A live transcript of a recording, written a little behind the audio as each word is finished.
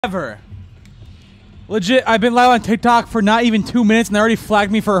Ever. Legit, I've been live on TikTok for not even 2 minutes and they already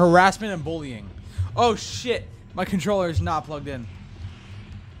flagged me for harassment and bullying. Oh shit, my controller is not plugged in.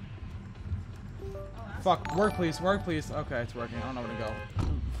 Fuck, work please, work please. Okay, it's working, I don't know where to go.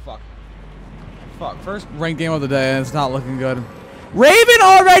 Fuck. Fuck, first ranked game of the day and it's not looking good. Raven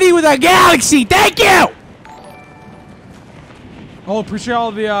already with a galaxy, thank you! Oh, appreciate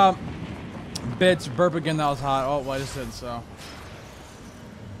all the bits. Burp again, that was hot. Oh, well, I just did so.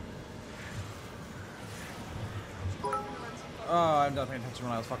 Oh, I'm not paying attention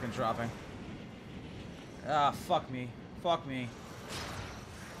when I was fucking dropping. Ah, fuck me. Fuck me.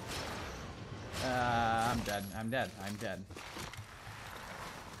 I'm dead. I'm dead. I'm dead.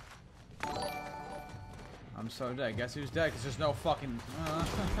 I'm so dead. Guess who's dead? Because there's no fucking...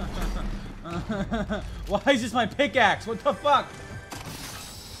 Why is this my pickaxe? What the fuck?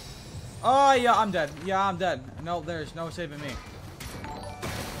 Oh, yeah, I'm dead. Yeah, I'm dead. No, there's no saving me.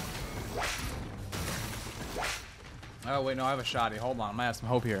 Oh, wait, no, I have a shotty. Hold on, I might have some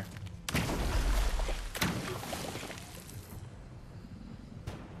hope here.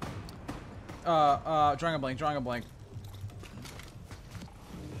 Drawing a blank, drawing a blank.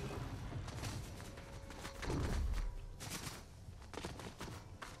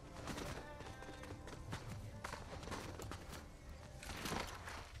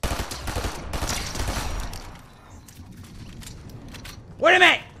 Wait a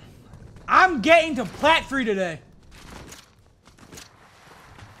minute! I'm getting to plat 3 today.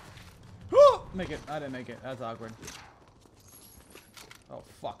 Make it. I didn't make it. That's awkward. Oh,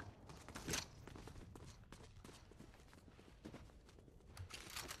 fuck.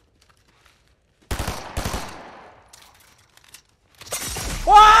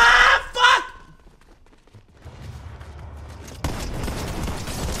 Ah, fuck!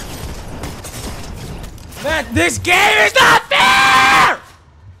 This game is not fair!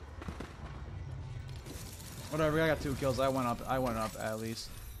 Whatever, I got 2 kills. I went up at least.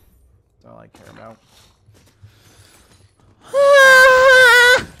 That's all I care about.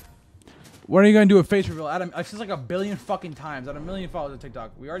 When are you gonna do a face reveal? Adam, I've said like 1 billion fucking times. At 1 million followers on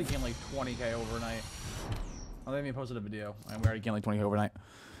TikTok. We already gained like 20k overnight. Oh, they even posted a video, and we already gained like 20k overnight.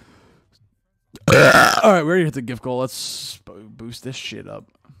 Alright, we already hit the gift goal. Let's boost this shit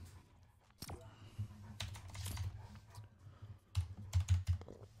up.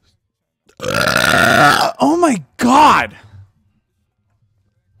 Oh my god!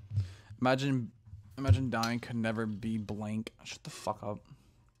 Imagine dying could never be blank. Shut the fuck up.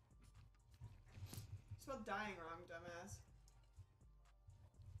 You spelled dying wrong,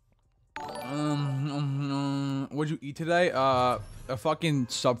 dumbass. What'd you eat today? A fucking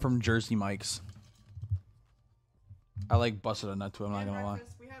sub from Jersey Mike's. I like busted a nut to it, I'm not gonna lie.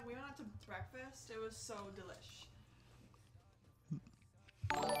 We went out to breakfast. It was so delish.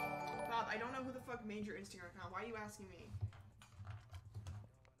 Bob, I don't know who the fuck made your Instagram account. Why are you asking me?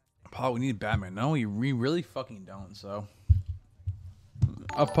 Paul, we need Batman. No, we really fucking don't, so.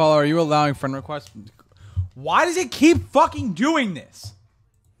 Paul, are you allowing friend requests? Why does it keep fucking doing this?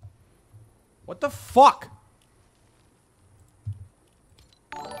 What the fuck?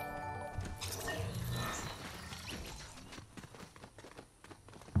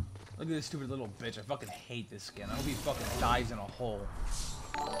 Look at this stupid little bitch. I fucking hate this skin. I hope he fucking dies in a hole.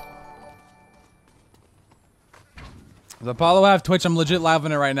 Does Apollo have Twitch? I'm legit live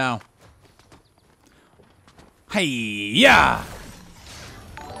on it right now. Hey, yeah!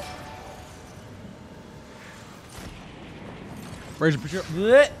 Raven,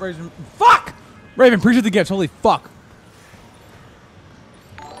 fuck! Raven, appreciate the gifts. Holy fuck.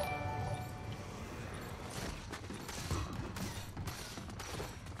 Okay,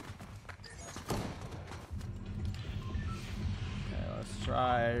 let's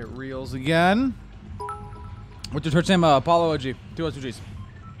try reels again. What's your Twitch name? Apollo OG. 2 Gs.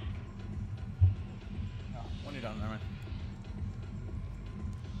 Oh, when you're done, never mind.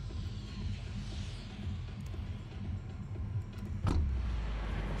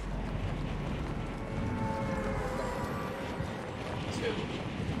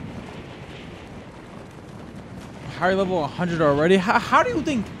 Higher level 100 already? How do you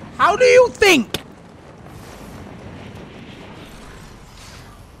think? How do you think?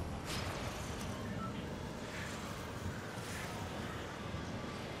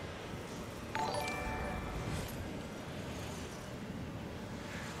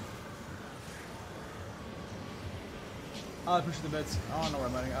 I appreciate the bits. I don't know where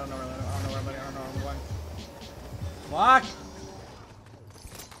I'm heading. I don't know where I'm heading. I don't know where I'm heading. I don't know where I'm going. What?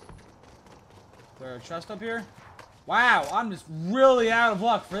 Is there a chest up here? Wow, I'm just really out of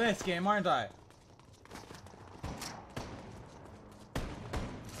luck for this game, aren't I?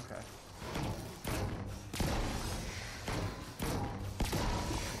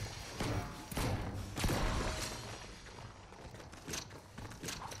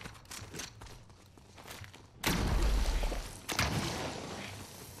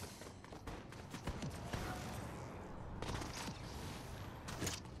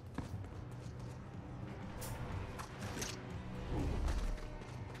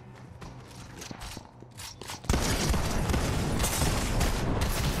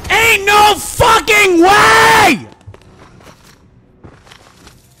 Ain't no fucking way!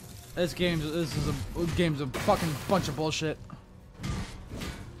 This game's a fucking bunch of bullshit.